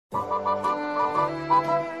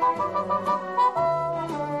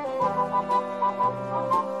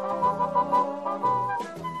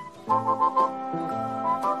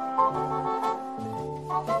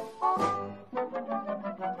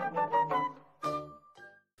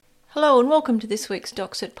Hello and welcome to this week's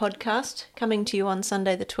Doxit podcast, coming to you on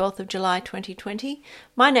Sunday the 12th of July 2020.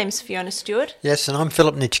 My name's Fiona Stewart. Yes, and I'm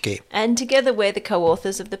Philip Nitschke. And together we're the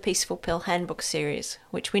co-authors of the Peaceful Pill Handbook series,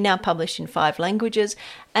 which we now publish in 5 languages,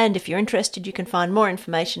 and if you're interested you can find more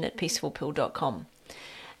information at peacefulpill.com.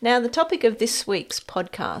 Now the topic of this week's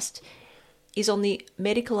podcast is on the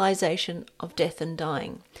medicalisation of death and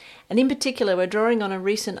dying. And in particular, we're drawing on a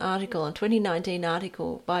recent article, a 2019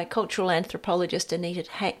 article by cultural anthropologist Nita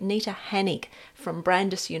Hanig from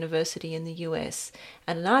Brandeis University in the US,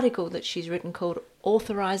 and an article that she's written called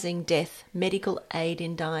Authorising Death, Medical Aid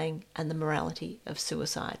in Dying and the Morality of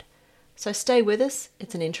Suicide. So stay with us,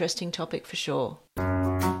 it's an interesting topic for sure.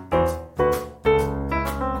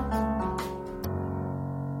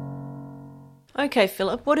 Okay,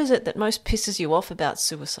 Philip, what is it that most pisses you off about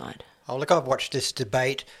suicide? Oh, look, I've watched this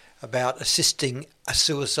debate about assisting a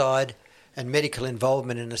suicide and medical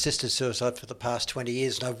involvement in assisted suicide for the past 20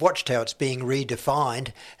 years, and I've watched how it's being redefined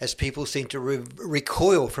as people seem to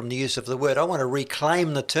recoil from the use of the word. I want to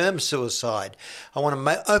reclaim the term suicide. I want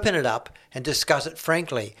to open it up and discuss it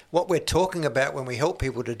frankly. What we're talking about when we help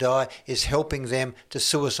people to die is helping them to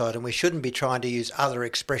suicide, and we shouldn't be trying to use other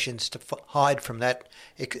expressions to hide from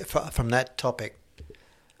that topic.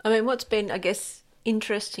 I mean, what's been, I guess,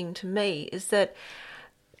 interesting to me is that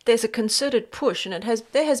there's a concerted push, and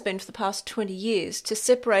there has been for the past 20 years, to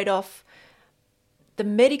separate off the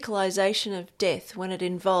medicalisation of death when it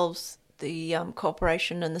involves the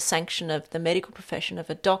cooperation and the sanction of the medical profession of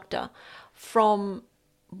a doctor from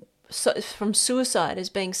suicide as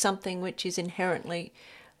being something which is inherently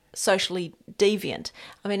socially deviant.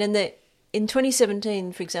 I mean, in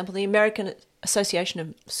 2017, for example, the American Association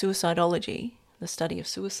of Suicidology, the study of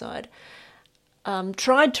suicide,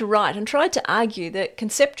 tried to write and tried to argue that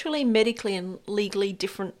conceptually, medically and legally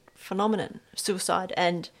different phenomenon, suicide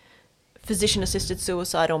and physician-assisted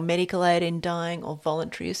suicide or medical aid in dying or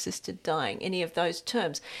voluntary-assisted dying, any of those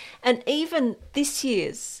terms. And even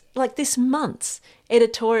this month's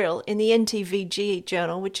editorial in the NTVG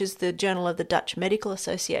journal, which is the journal of the Dutch Medical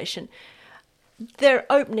Association, their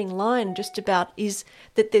opening line just about is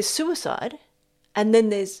that there's suicide and then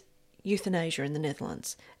there's euthanasia in the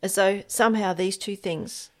Netherlands, as though somehow these two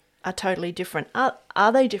things are totally different.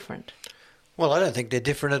 Are they different? Well, I don't think they're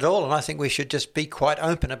different at all, and I think we should just be quite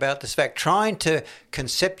open about this fact. Trying to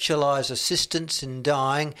conceptualise assistance in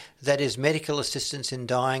dying, that is medical assistance in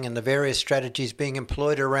dying, and the various strategies being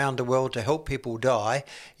employed around the world to help people die,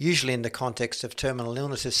 usually in the context of terminal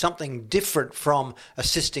illness, is something different from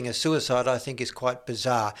assisting a suicide, I think is quite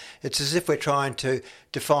bizarre. It's as if we're trying to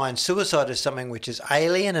define suicide as something which is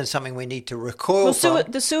alien and something we need to recoil from.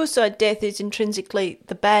 The suicide death is intrinsically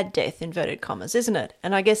the bad death, inverted commas, isn't it?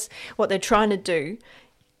 And I guess what they're trying to do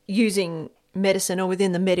using medicine or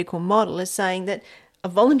within the medical model is saying that a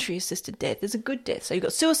voluntary assisted death is a good death. So you've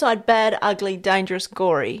got suicide, bad, ugly, dangerous,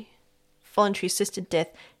 gory. Voluntary assisted death,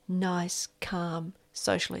 nice, calm,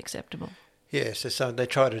 socially acceptable. Yes, so they're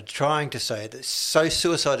trying to say that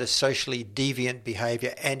suicide is socially deviant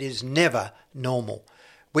behaviour and is never normal.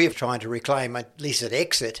 We're trying to reclaim, at least at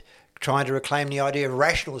Exit, trying to reclaim the idea of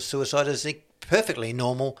rational suicide as a perfectly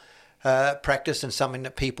normal practice and something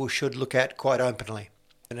that people should look at quite openly.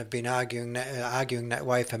 And have been arguing that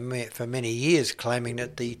way for many years, claiming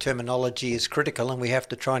that the terminology is critical and we have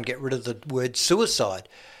to try and get rid of the word suicide.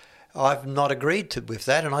 I've not agreed with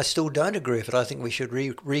that, and I still don't agree with it. I think we should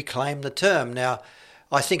reclaim the term. Now,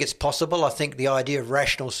 I think it's possible. I think the idea of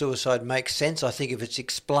rational suicide makes sense. I think if it's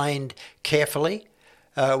explained carefully,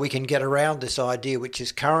 we can get around this idea, which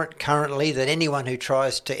is currently that anyone who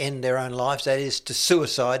tries to end their own lives, that is to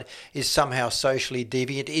suicide, is somehow socially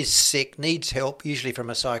deviant, is sick, needs help, usually from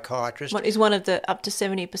a psychiatrist. What is one of the up to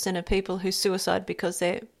 70% of people who suicide because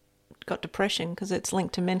they've got depression because it's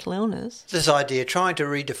linked to mental illness? This idea, trying to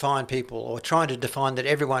redefine people or trying to define that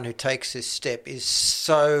everyone who takes this step is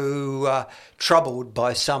so troubled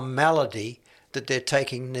by some malady that they're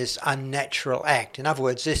taking this unnatural act. In other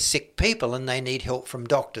words, they're sick people and they need help from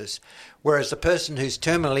doctors. Whereas the person who's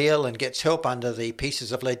terminally ill and gets help under the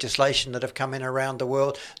pieces of legislation that have come in around the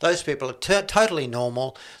world, those people are totally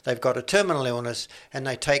normal. They've got a terminal illness and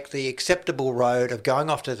they take the acceptable road of going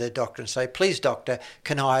off to their doctor and say, please doctor,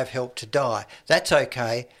 can I have help to die? That's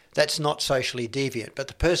okay. That's not socially deviant. But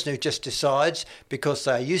the person who just decides, because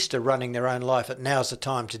they're used to running their own life, that now's the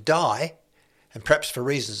time to die, and perhaps for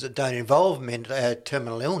reasons that don't involve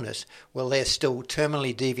terminal illness, well, they're still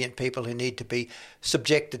terminally deviant people who need to be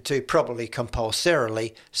subjected to, probably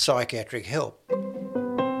compulsorily, psychiatric help.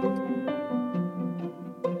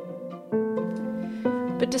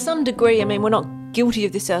 But to some degree, I mean, we're not guilty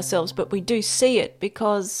of this ourselves, but we do see it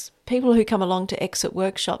because people who come along to exit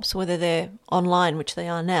workshops, whether they're online, which they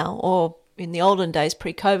are now, or in the olden days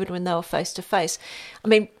pre-COVID when they were face-to-face, I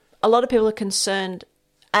mean, a lot of people are concerned,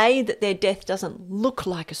 A, that their death doesn't look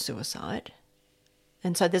like a suicide.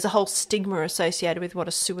 And so there's a whole stigma associated with what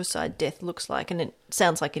a suicide death looks like. And it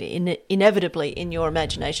sounds like it inevitably in your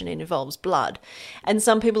imagination it involves blood. And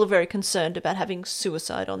some people are very concerned about having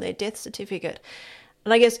suicide on their death certificate.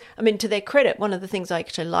 And I guess, I mean, to their credit, one of the things I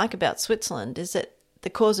actually like about Switzerland is that the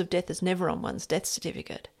cause of death is never on one's death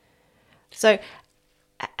certificate. So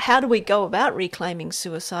how do we go about reclaiming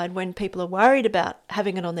suicide when people are worried about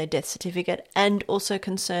having it on their death certificate and also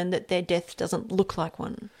concerned that their death doesn't look like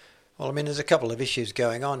one? Well, I mean, there's a couple of issues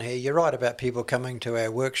going on here. You're right about people coming to our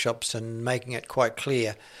workshops and making it quite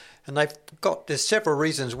clear. And there's several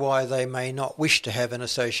reasons why they may not wish to have an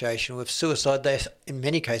association with suicide. They're, in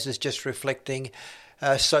many cases, just reflecting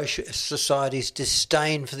society's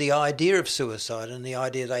disdain for the idea of suicide and the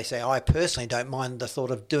idea they say, I personally don't mind the thought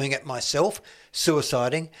of doing it myself,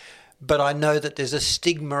 suiciding, but I know that there's a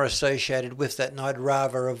stigma associated with that and I'd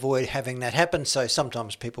rather avoid having that happen. So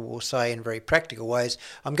sometimes people will say in very practical ways,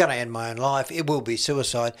 I'm going to end my own life, it will be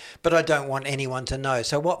suicide, but I don't want anyone to know.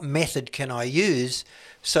 So what method can I use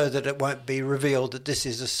so that it won't be revealed that this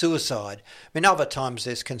is a suicide? I mean, other times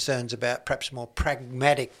there's concerns about perhaps more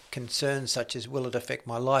pragmatic concerns, such as will it affect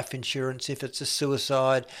my life insurance if it's a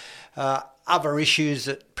suicide? Other issues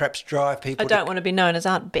that perhaps drive people. I don't want to be known as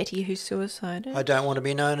Aunt Betty who suicided. I don't want to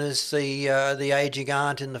be known as the ageing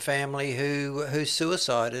aunt in the family who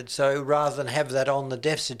suicided. So rather than have that on the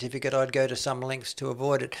death certificate, I'd go to some lengths to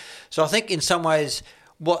avoid it. So I think in some ways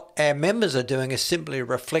what our members are doing is simply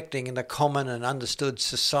reflecting in the common and understood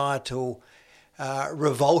societal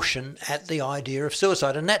revulsion at the idea of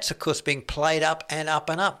suicide. And that's, of course, being played up and up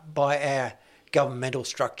and up by our governmental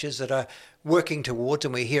structures that are working towards,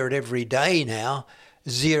 and we hear it every day now,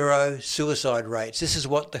 zero suicide rates. This is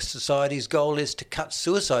what the society's goal is, to cut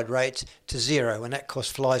suicide rates to zero. And that, of course,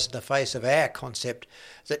 flies in the face of our concept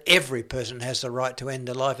that every person has the right to end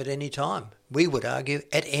their life at any time. We would argue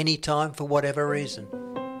at any time for whatever reason.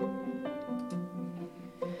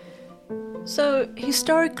 So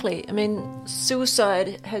historically, I mean,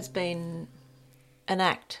 suicide has been an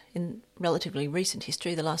act in relatively recent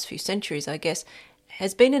history, the last few centuries, I guess,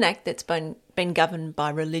 has been an act that's been governed by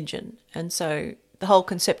religion. And so the whole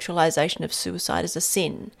conceptualisation of suicide as a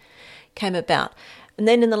sin came about. And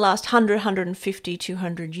then in the last 100, 150,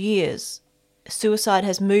 200 years, suicide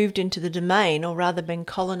has moved into the domain, or rather been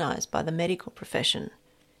colonised by the medical profession,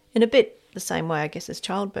 in a bit the same way, I guess, as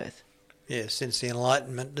childbirth. Yes, since the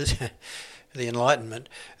Enlightenment, this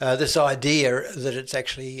idea that it's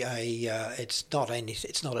actually it's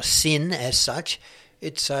not a sin as such.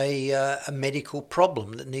 It's a medical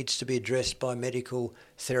problem that needs to be addressed by medical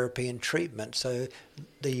therapy and treatment. So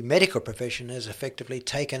the medical profession has effectively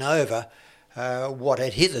taken over what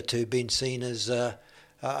had hitherto been seen as,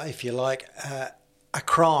 if you like, a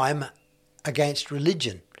crime against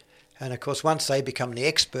religion. And of course, once they become the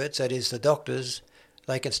experts, that is the doctors,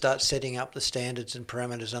 they can start setting up the standards and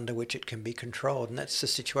parameters under which it can be controlled. And that's the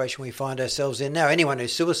situation we find ourselves in now. Anyone who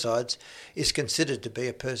suicides is considered to be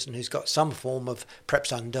a person who's got some form of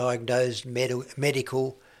perhaps undiagnosed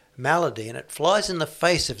medical malady. And it flies in the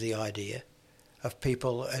face of the idea of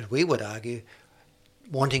people, as we would argue,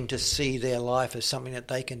 wanting to see their life as something that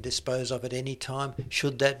they can dispose of at any time,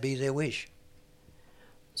 should that be their wish.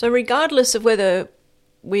 So regardless of whether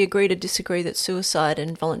we agree to disagree that suicide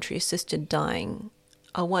and voluntary assisted dying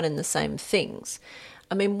are one and the same things,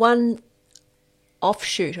 I mean, one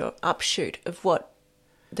offshoot or upshoot of what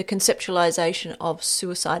the conceptualisation of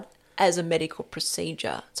suicide as a medical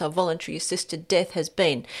procedure, so voluntary assisted death has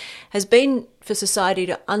been for society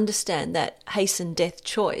to understand that hastened death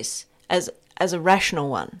choice as a rational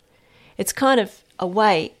one. It's kind of a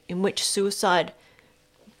way in which suicide,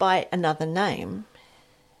 by another name,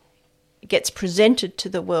 gets presented to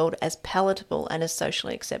the world as palatable and as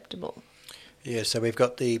socially acceptable. Yeah, so we've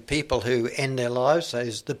got the people who end their lives,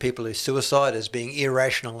 those the people who suicide as being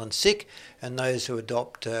irrational and sick, and those who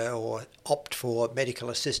adopt or opt for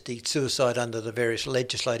medical assisted suicide under the various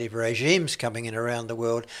legislative regimes coming in around the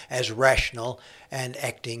world as rational and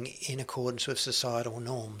acting in accordance with societal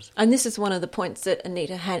norms. And this is one of the points that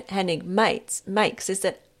Anita Hanig makes, is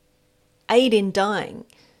that aid in dying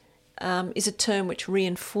is a term which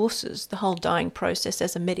reinforces the whole dying process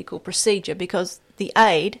as a medical procedure, because the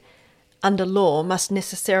aid under law must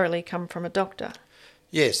necessarily come from a doctor.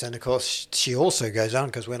 Yes, and of course she also goes on,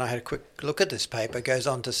 because when I had a quick look at this paper, goes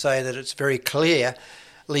on to say that it's very clear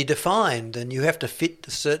strictly defined, and you have to fit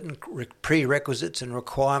the certain prerequisites and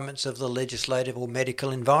requirements of the legislative or medical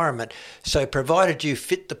environment. So provided you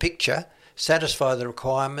fit the picture, satisfy the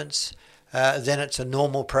requirements, then it's a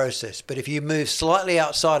normal process. But if you move slightly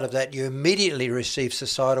outside of that, you immediately receive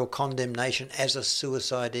societal condemnation as a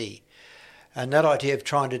suicidee. And that idea of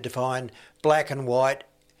trying to define black and white,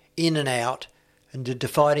 in and out, and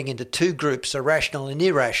dividing into two groups, irrational and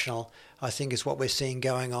irrational, I think is what we're seeing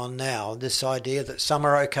going on now. This idea that some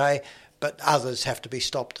are okay, but others have to be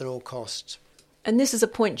stopped at all costs. And this is a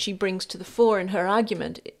point she brings to the fore in her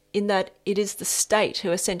argument, in that it is the state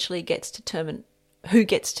who essentially gets to determine who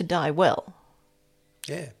gets to die well.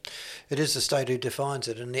 Yeah, it is the state who defines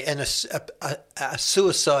it. And a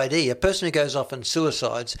suicidee, a person who goes off and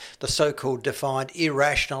suicides, the so-called defined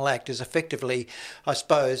irrational act, is effectively, I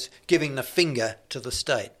suppose, giving the finger to the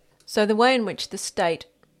state. So the way in which the state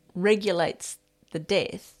regulates the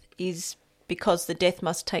death is because the death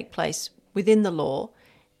must take place within the law,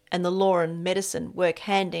 and the law and medicine work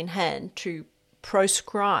hand in hand to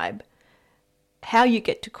proscribe how you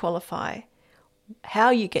get to qualify, how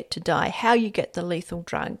you get to die, how you get the lethal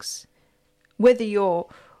drugs, whether your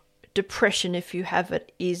depression, if you have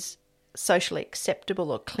it, is socially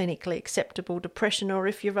acceptable or clinically acceptable depression, or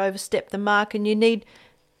if you've overstepped the mark and you need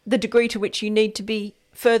the degree to which you need to be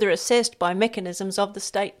further assessed by mechanisms of the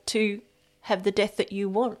state to have the death that you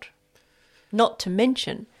want. Not to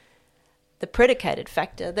mention the predicated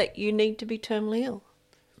factor that you need to be terminally ill.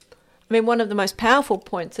 I mean, one of the most powerful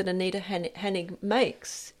points that Anita Hanig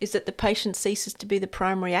makes is that the patient ceases to be the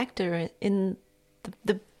primary actor in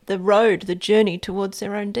the road, the journey towards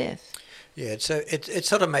their own death. Yeah, so it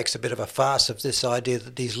sort of makes a bit of a farce of this idea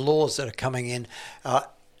that these laws that are coming in are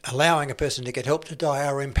allowing a person to get help to die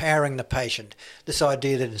are empowering the patient. This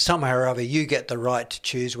idea that somehow or other you get the right to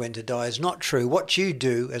choose when to die is not true. What you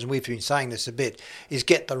do, as we've been saying this a bit, is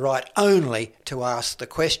get the right only to ask the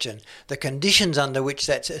question. The conditions under which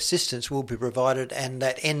that assistance will be provided and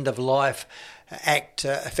that end of life act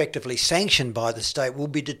effectively sanctioned by the state will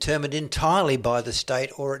be determined entirely by the state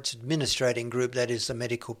or its administrating group, that is the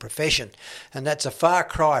medical profession. And that's a far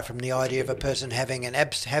cry from the idea of a person having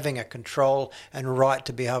a control and right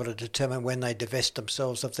to be able to determine when they divest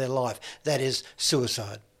themselves of their life. That is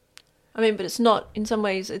suicide. I mean, but it's not, in some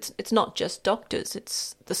ways, it's not just doctors,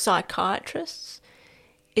 it's the psychiatrists,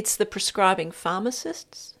 it's the prescribing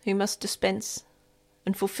pharmacists who must dispense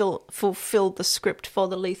and fulfill the script for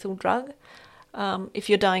the lethal drug. If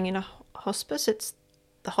you're dying in a hospice, it's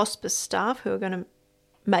the hospice staff who are going to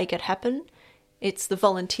make it happen. It's the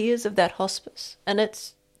volunteers of that hospice, and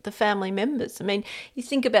it's the family members. I mean, you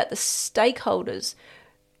think about the stakeholders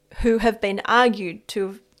who have been argued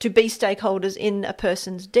to be stakeholders in a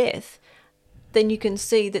person's death, then you can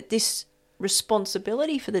see that this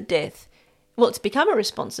responsibility for the death, well, it's become a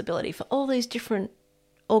responsibility for all these different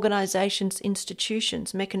organisations,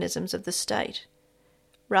 institutions, mechanisms of the state,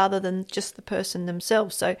 rather than just the person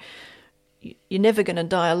themselves. So you're never going to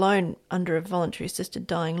die alone under a voluntary assisted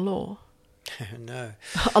dying law. No.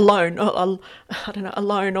 Alone, or, I don't know,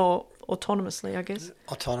 alone or autonomously, I guess.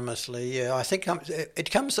 Autonomously, yeah. I think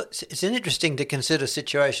it's interesting to consider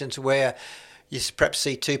situations where you perhaps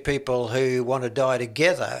see two people who want to die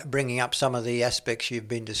together, bringing up some of the aspects you've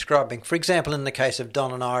been describing. For example, in the case of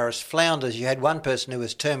Don and Iris Flounders, you had one person who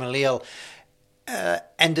was terminally ill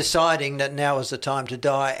and deciding that now is the time to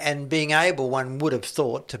die, and being able, one would have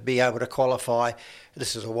thought, to be able to qualify.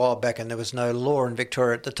 This was a while back and there was no law in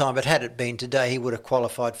Victoria at the time, but had it been today, he would have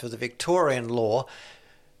qualified for the Victorian law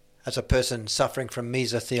as a person suffering from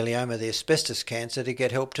mesothelioma, the asbestos cancer, to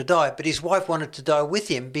get help to die. But his wife wanted to die with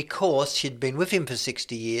him because she'd been with him for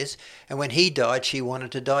 60 years, and when he died, she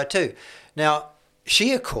wanted to die too. Now,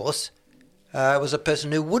 she, of course, was a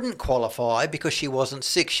person who wouldn't qualify because she wasn't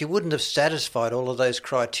sick. She wouldn't have satisfied all of those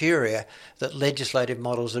criteria that legislative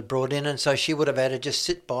models had brought in, and so she would have had to just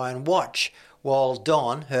sit by and watch while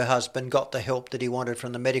Don, her husband, got the help that he wanted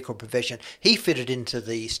from the medical profession. He fitted into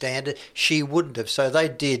the standard. She wouldn't have. So they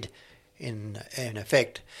did, in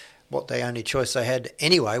effect, what the only choice they had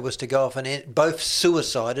anyway was to go off and both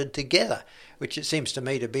suicided together, which it seems to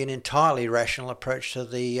me to be an entirely rational approach to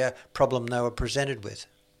the problem they were presented with.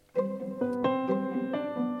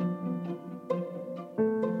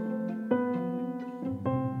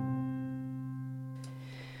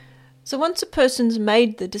 So once a person's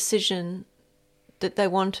made the decision that they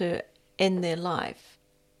want to end their life,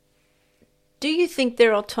 do you think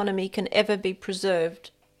their autonomy can ever be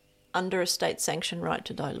preserved under a state-sanctioned right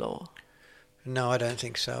to die law? No, I don't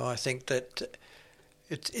think so. I think that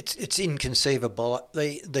It's inconceivable.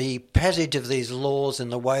 The passage of these laws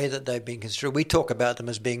and the way that they've been construed, we talk about them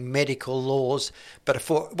as being medical laws, but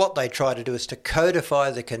what they try to do is to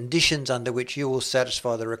codify the conditions under which you will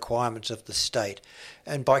satisfy the requirements of the state.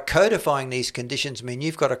 And by codifying these conditions,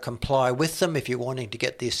 you've got to comply with them if you're wanting to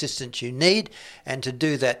get the assistance you need. And to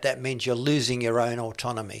do that, that means you're losing your own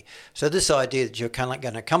autonomy. So this idea that you're going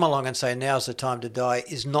to come along and say now's the time to die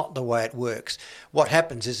is not the way it works. What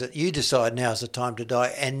happens is that you decide now's the time to die,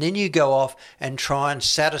 and then you go off and try and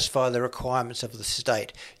satisfy the requirements of the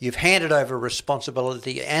state. You've handed over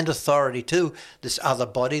responsibility and authority to this other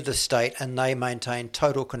body, the state, and they maintain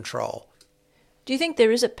total control. Do you think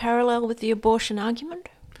there is a parallel with the abortion argument?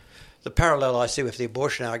 The parallel I see with the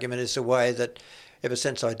abortion argument is the way that ever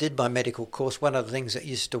since I did my medical course, one of the things that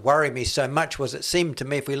used to worry me so much was it seemed to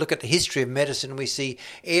me, if we look at the history of medicine, we see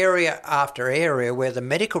area after area where the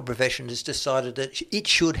medical profession has decided that it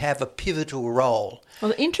should have a pivotal role.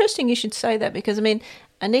 Well, interesting you should say that, because,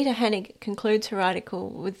 Anita Hanig concludes her article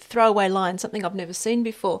with throwaway line, something I've never seen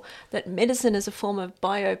before, that medicine is a form of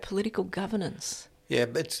biopolitical governance. Yeah,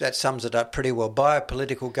 but that sums it up pretty well.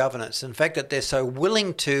 Biopolitical governance. In fact, that they're so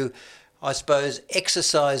willing to, I suppose,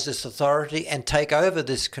 exercise this authority and take over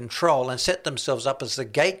this control and set themselves up as the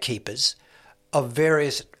gatekeepers of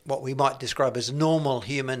various, what we might describe as normal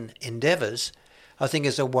human endeavours, I think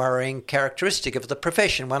is a worrying characteristic of the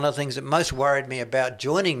profession. One of the things that most worried me about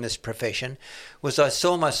joining this profession was I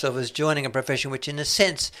saw myself as joining a profession which, in a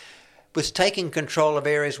sense, was taking control of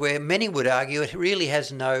areas where many would argue it really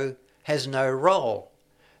has no role.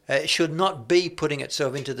 It should not be putting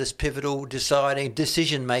itself into this pivotal, deciding,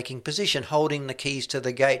 decision-making position, holding the keys to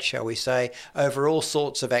the gate, shall we say, over all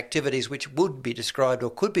sorts of activities which would be described or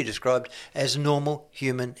could be described as normal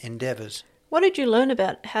human endeavours. What did you learn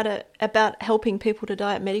about helping people to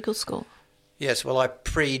die at medical school? Yes, well, I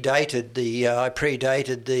predated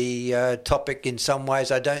the topic in some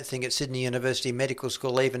ways. I don't think at Sydney University Medical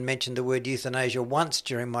School I even mentioned the word euthanasia once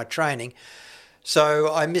during my training.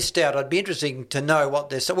 So I missed out. I'd be interested to know what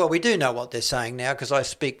they're saying. Well, we do know what they're saying now because I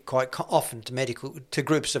speak quite often to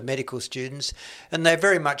groups of medical students, and they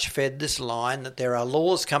very much fed this line that there are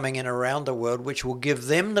laws coming in around the world which will give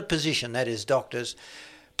them the position, that is doctors,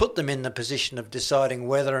 put them in the position of deciding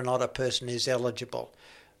whether or not a person is eligible.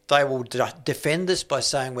 They will defend this by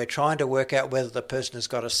saying we're trying to work out whether the person has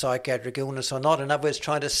got a psychiatric illness or not. In other words,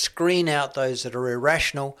 trying to screen out those that are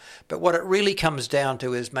irrational. But what it really comes down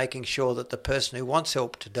to is making sure that the person who wants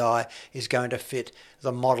help to die is going to fit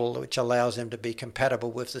the model which allows them to be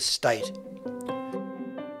compatible with the state.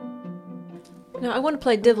 Now, I want to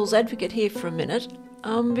play devil's advocate here for a minute,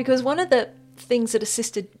 because one of the things that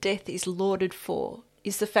assisted death is lauded for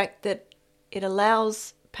is the fact that it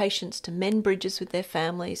allows patients to mend bridges with their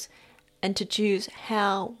families and to choose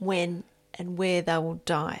how, when and where they will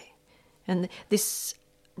die. And this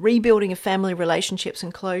rebuilding of family relationships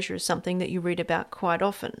and closure is something that you read about quite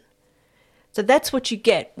often. So that's what you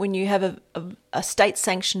get when you have a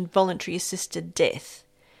state-sanctioned voluntary assisted death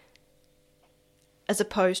as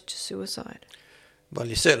opposed to suicide. Well,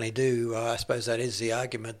 you certainly do. I suppose that is the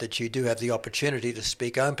argument, that you do have the opportunity to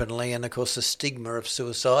speak openly, and of course the stigma of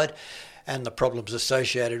suicide and the problems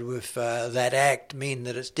associated with that act mean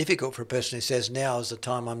that it's difficult for a person who says now is the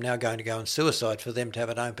time I'm now going to go on suicide for them to have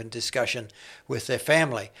an open discussion with their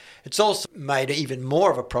family. It's also made even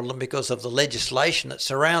more of a problem because of the legislation that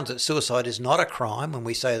surrounds it. Suicide is not a crime, and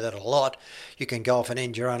we say that a lot. You can go off and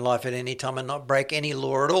end your own life at any time and not break any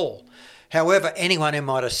law at all. However, anyone who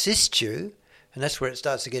might assist you, and that's where it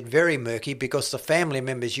starts to get very murky, because the family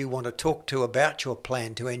members you want to talk to about your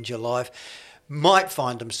plan to end your life might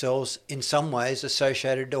find themselves in some ways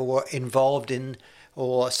associated or involved in,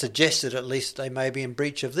 or suggested at least they may be in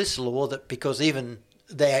breach of this law, that because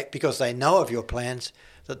they know of your plans,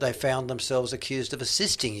 that they found themselves accused of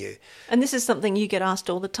assisting you. And this is something you get asked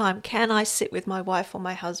all the time. Can I sit with my wife or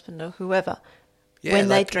my husband or whoever Yeah, when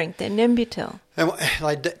they drink their Nembutal?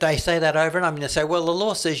 And they say that over and over, and they say, well, the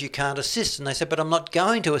law says you can't assist. And they say, but I'm not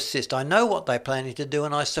going to assist. I know what they're planning to do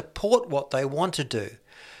and I support what they want to do.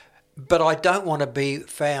 But I don't want to be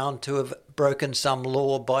found to have broken some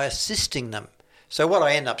law by assisting them. So what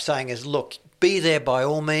I end up saying is, look, be there by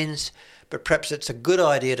all means, but perhaps it's a good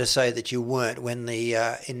idea to say that you weren't when the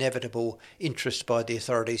inevitable interest by the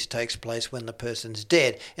authorities takes place when the person's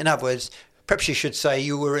dead. In other words, perhaps you should say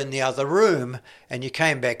you were in the other room and you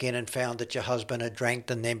came back in and found that your husband had drank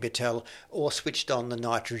the Nembutal or switched on the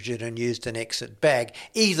nitrogen and used an exit bag.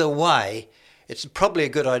 Either way, it's probably a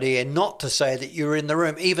good idea not to say that you were in the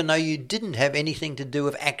room, even though you didn't have anything to do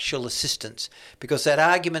with actual assistance, because that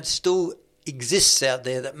argument still exists out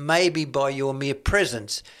there that maybe by your mere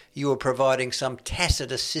presence you are providing some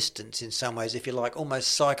tacit assistance in some ways, if you like, almost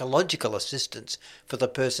psychological assistance for the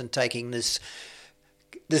person taking this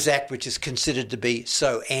act which is considered to be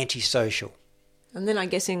so antisocial. And then I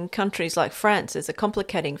guess in countries like France, there's a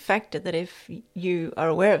complicating factor that if you are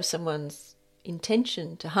aware of someone's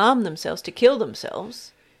intention to harm themselves, to kill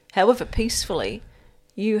themselves, however peacefully,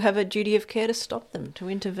 you have a duty of care to stop them, to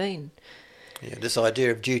intervene. Yeah, this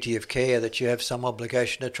idea of duty of care, that you have some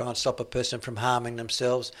obligation to try and stop a person from harming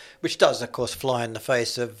themselves, which does, of course, fly in the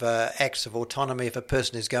face of acts of autonomy. If a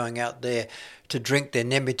person is going out there to drink their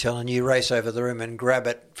Nembutal and you race over the room and grab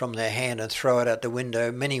it from their hand and throw it out the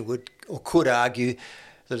window, many would or could argue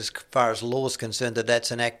that as far as law is concerned, that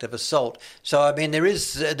that's an act of assault. So, I mean, there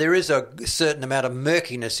is a certain amount of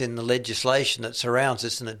murkiness in the legislation that surrounds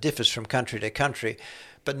this, and it differs from country to country.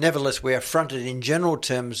 But nevertheless, we are fronted in general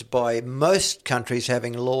terms by most countries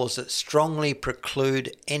having laws that strongly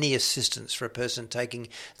preclude any assistance for a person taking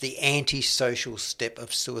the antisocial step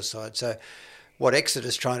of suicide. So what Exeter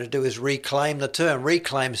is trying to do is reclaim the term,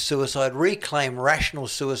 reclaim suicide, reclaim rational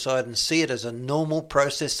suicide, and see it as a normal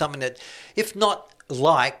process, something that, if not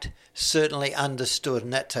liked, certainly understood.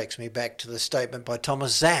 And that takes me back to the statement by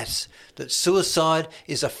Thomas Szasz that suicide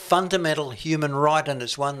is a fundamental human right, and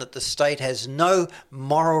it's one that the state has no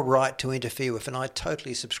moral right to interfere with, and I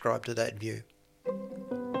totally subscribe to that view.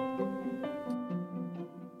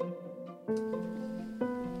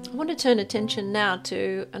 I want to turn attention now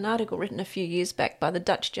to an article written a few years back by the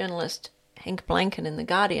Dutch journalist Henk Blanken in The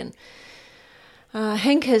Guardian.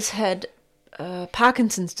 Henk has had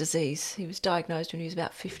Parkinson's disease. He was diagnosed when he was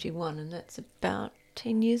about 51, and that's about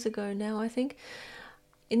 10 years ago now, I think.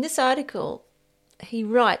 In this article, he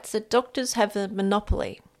writes that doctors have a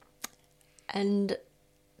monopoly, and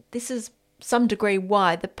this is some degree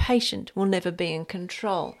why the patient will never be in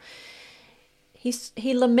control.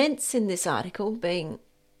 He laments in this article, being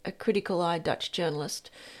a critical-eyed Dutch journalist,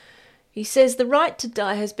 he says the right to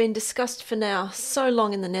die has been discussed for now so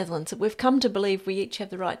long in the Netherlands that we've come to believe we each have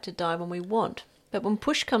the right to die when we want. But when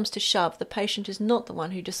push comes to shove, the patient is not the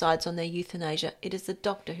one who decides on their euthanasia. It is the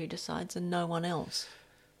doctor who decides and no one else.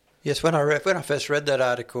 Yes, when I first read that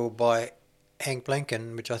article by Henk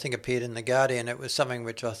Blanken, which I think appeared in The Guardian, it was something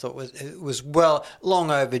which I thought was well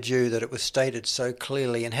long overdue, that it was stated so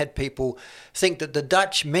clearly, and had people think that the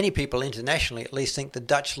Dutch, many people internationally at least, think the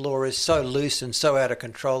Dutch law is so loose and so out of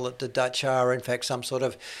control that the Dutch are in fact some sort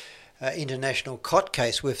of international cot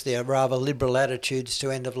case with their rather liberal attitudes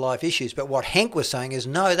to end-of-life issues. But what Henk was saying is,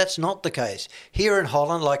 no, that's not the case. Here in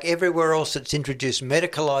Holland, like everywhere else that's introduced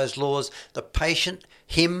medicalised laws, the patient,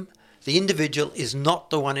 him, the individual, is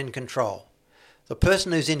not the one in control. The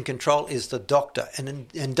person who's in control is the doctor.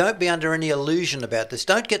 And don't be under any illusion about this.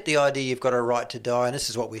 Don't get the idea you've got a right to die. And this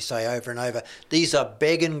is what we say over and over. These are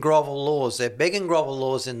beg and grovel laws. They're beg and grovel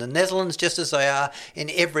laws in the Netherlands just as they are in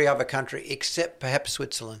every other country except perhaps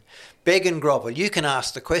Switzerland. Beg and grovel. You can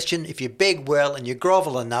ask the question, if you beg well and you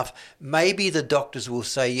grovel enough, maybe the doctors will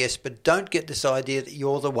say yes, but don't get this idea that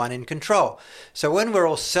you're the one in control. So when we're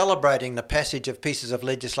all celebrating the passage of pieces of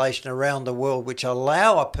legislation around the world which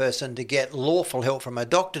allow a person to get lawful help from a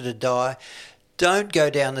doctor to die, don't go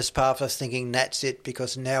down this path of thinking that's it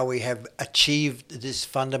because now we have achieved this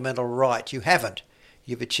fundamental right. You haven't.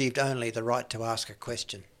 You've achieved only the right to ask a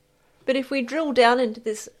question. But if we drill down into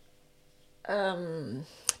this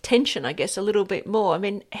tension, I guess, a little bit more. I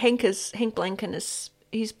mean, Henk Blanken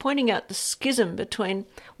he's pointing out the schism between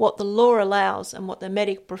what the law allows and what the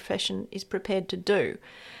medical profession is prepared to do.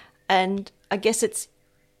 And I guess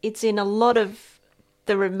it's in a lot of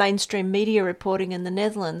the mainstream media reporting in the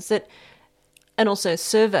Netherlands that, and also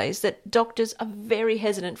surveys, that doctors are very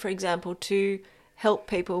hesitant, for example, to help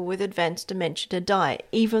people with advanced dementia to die,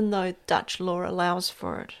 even though Dutch law allows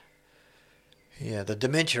for it. Yeah, the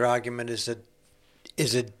dementia argument is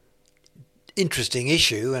an interesting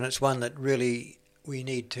issue, and it's one that really we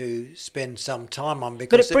need to spend some time on.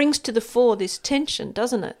 But it brings to the fore this tension,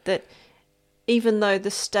 doesn't it? That even though the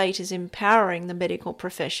state is empowering the medical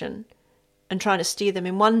profession and trying to steer them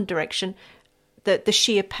in one direction, that the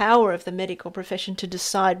sheer power of the medical profession to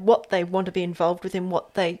decide what they want to be involved with and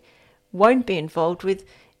what they won't be involved with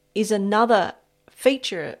is another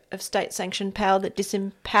feature of state-sanctioned power that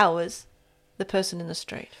disempowers the person in the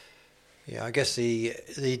street. Yeah, I guess at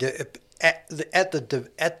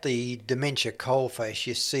the dementia coalface,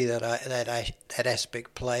 you see that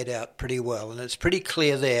aspect played out pretty well, and it's pretty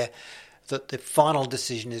clear there that the final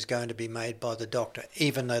decision is going to be made by the doctor,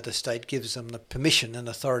 even though the state gives them the permission and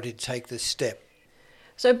authority to take this step.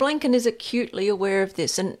 So Blanken is acutely aware of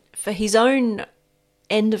this, and for his own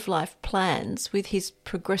end-of-life plans with his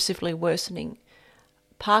progressively worsening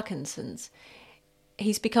Parkinson's,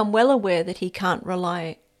 he's become well aware that he can't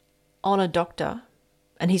rely on a doctor,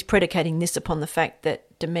 and he's predicating this upon the fact that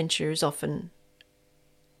dementia is often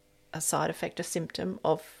a side effect, a symptom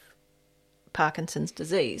of Parkinson's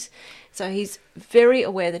disease. So he's very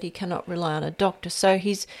aware that he cannot rely on a doctor. So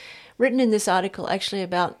he's written in this article actually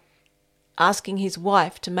about asking his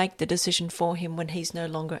wife to make the decision for him when he's no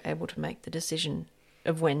longer able to make the decision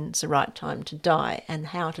of when's the right time to die and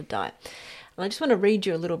how to die. And I just want to read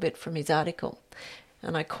you a little bit from his article.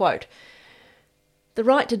 And I quote, "The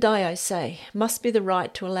right to die, I say, must be the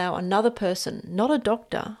right to allow another person, not a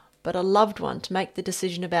doctor, but a loved one, to make the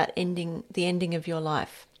decision about the ending of your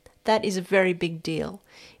life. That is a very big deal,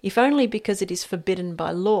 if only because it is forbidden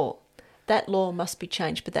by law. That law must be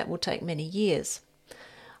changed, but that will take many years.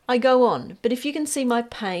 I go on, but if you can see my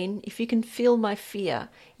pain, if you can feel my fear,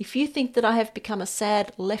 if you think that I have become a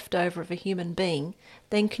sad leftover of a human being,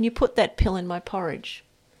 then can you put that pill in my porridge?"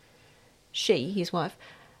 She, his wife,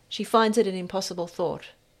 she finds it an impossible thought.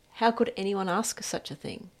 How could anyone ask such a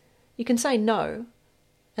thing? You can say no,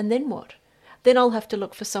 and then what? Then I'll have to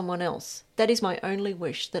look for someone else. That is my only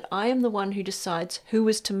wish, that I am the one who decides who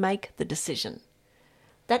is to make the decision.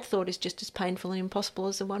 That thought is just as painful and impossible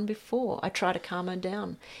as the one before. I try to calm her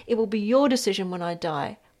down. It will be your decision when I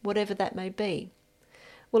die, whatever that may be.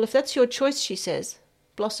 Well, if that's your choice, she says.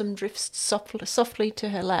 Blossom drifts softly to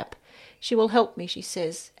her lap. She will help me, she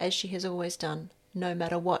says, as she has always done. No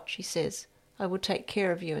matter what, she says. I will take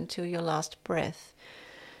care of you until your last breath.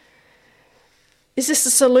 Is this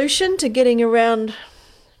a solution to getting around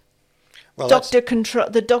the doctor's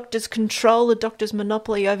control, the doctor's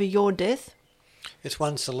monopoly over your death? It's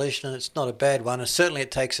one solution, and it's not a bad one, and certainly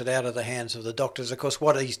it takes it out of the hands of the doctors. Of course,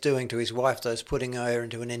 what he's doing to his wife, though, is putting her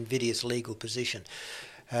into an invidious legal position.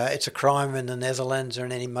 It's a crime in the Netherlands or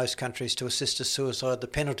in most countries to assist a suicide. The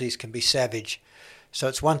penalties can be savage. So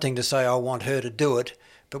it's one thing to say, I want her to do it,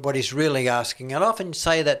 but what he's really asking, and I often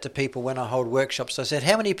say that to people when I hold workshops, I said,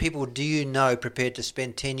 how many people do you know prepared to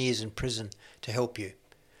spend 10 years in prison to help you?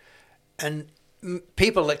 And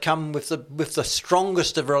people that come with the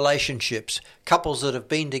strongest of relationships, couples that have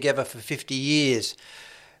been together for 50 years,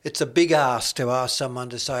 it's a big ask to ask someone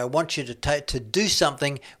to say, I want you to do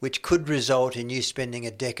something which could result in you spending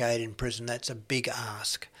a decade in prison. That's a big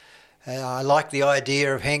ask. I like the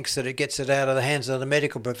idea of Hanks that it gets it out of the hands of the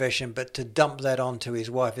medical profession, but to dump that onto his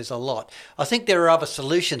wife is a lot. I think there are other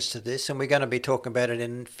solutions to this, and we're going to be talking about it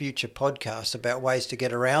in future podcasts about ways to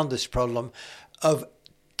get around this problem of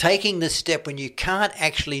taking this step when you can't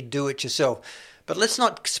actually do it yourself. But let's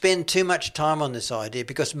not spend too much time on this idea,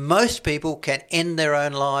 because most people can end their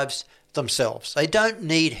own lives themselves. They don't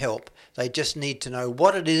need help. They just need to know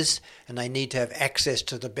what it is, and they need to have access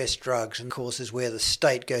to the best drugs. And of course is where the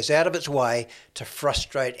state goes out of its way to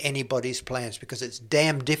frustrate anybody's plans, because it's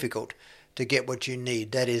damn difficult to get what you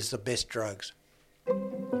need. That is the best drugs.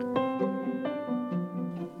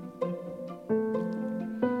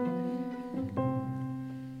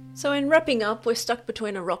 So in wrapping up, we're stuck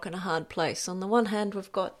between a rock and a hard place. On the one hand,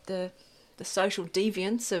 we've got the social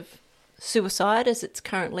deviance of suicide as it's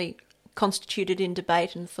currently constituted in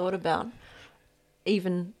debate and thought about,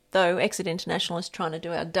 even though Exit International is trying to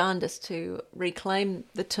do our darndest to reclaim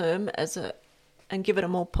the term and give it a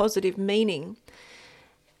more positive meaning.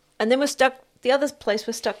 And then we're stuck, the other place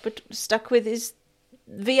we're stuck with is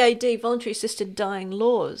VAD, voluntary assisted dying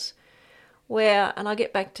laws, where, and I'll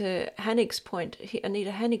get back to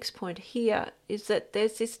Anita Hanig's point here, is that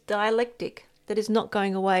there's this dialectic that is not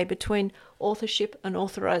going away between authorship and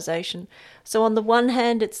authorization. So on the one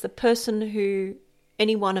hand, it's the person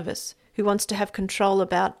any one of us, who wants to have control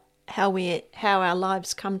about how our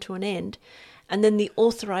lives come to an end, and then the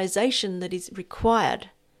authorization that is required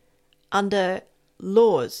under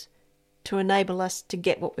laws to enable us to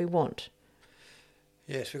get what we want.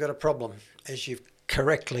 Yes, we've got a problem, as you've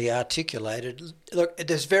correctly articulated. Look,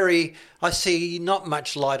 I see not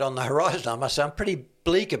much light on the horizon. I must say, I'm pretty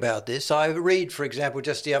bleak about this. I read, for example,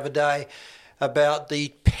 just the other day about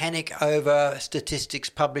the panic over statistics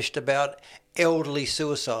published about elderly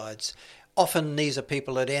suicides. Often these are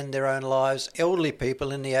people that end their own lives, elderly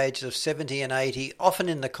people in the ages of 70 and 80, often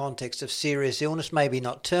in the context of serious illness, maybe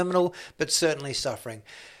not terminal, but certainly suffering.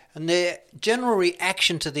 And their general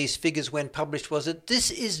reaction to these figures when published was that this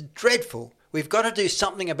is dreadful. We've got to do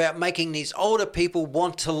something about making these older people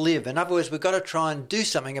want to live. In other words, we've got to try and do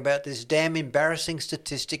something about this damn embarrassing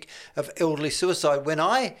statistic of elderly suicide. When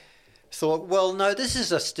I thought, well, no, this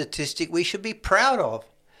is a statistic we should be proud of.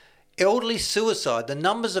 elderly suicide, the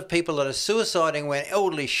numbers of people that are suiciding when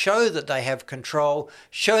elderly show that they have control,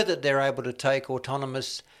 show that they're able to take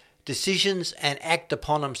autonomous decisions and act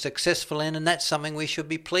upon them successfully, and that's something we should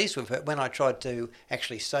be pleased with. When I tried to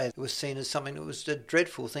actually say it, was seen as something that was a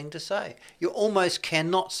dreadful thing to say. You almost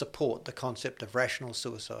cannot support the concept of rational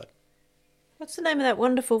suicide. What's the name of that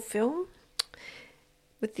wonderful film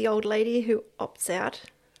with the old lady who opts out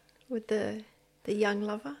with the young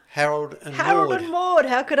lover? Harold and Maude.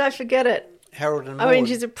 How could I forget it? Harold and Maude. I mean,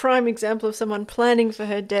 she's a prime example of someone planning for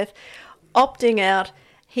her death, opting out.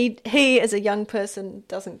 He, as a young person,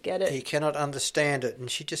 doesn't get it. He cannot understand it. And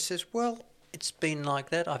she just says, well, it's been like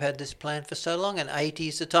that. I've had this plan for so long, and 80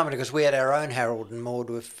 is the time. Because we had our own Harold and Maude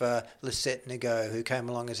with Lisette Nago, who came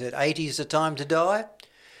along and said, 80 is the time to die,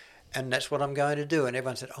 and that's what I'm going to do. And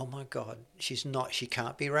everyone said, oh, my God, she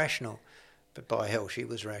can't be rational. But by hell, she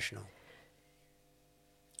was rational.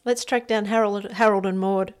 Let's track down Harold and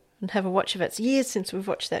Maude and have a watch of it. It's years since we've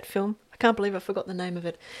watched that film. I can't believe I forgot the name of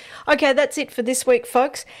it. Okay, that's it for this week,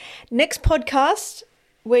 folks. Next podcast,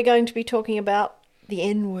 we're going to be talking about the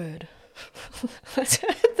N-word.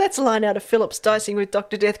 That's a line out of Philip's Dicing with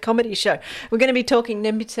Dr. Death comedy show. We're going to be talking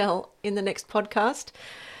Nembutal in the next podcast.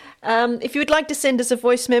 If you would like to send us a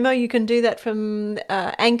voice memo, you can do that from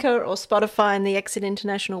Anchor or Spotify and the Exit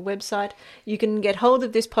International website. You can get hold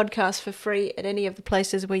of this podcast for free at any of the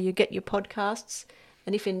places where you get your podcasts.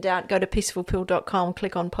 And if in doubt, go to peacefulpill.com,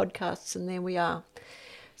 click on podcasts, and there we are.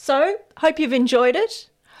 So, hope you've enjoyed it.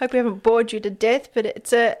 Hope we haven't bored you to death, but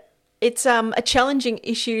it's a challenging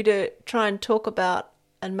issue to try and talk about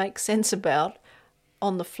and make sense about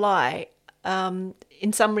on the fly.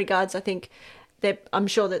 In some regards, I think I'm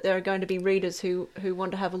sure that there are going to be readers who want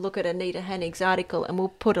to have a look at Anita Hanig's article, and we'll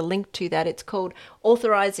put a link to that. It's called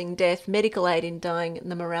Authorising Death, Medical Aid in Dying and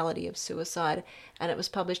the Morality of Suicide, and it was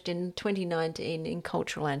published in 2019 in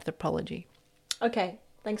Cultural Anthropology. Okay,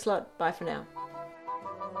 thanks a lot. Bye for now.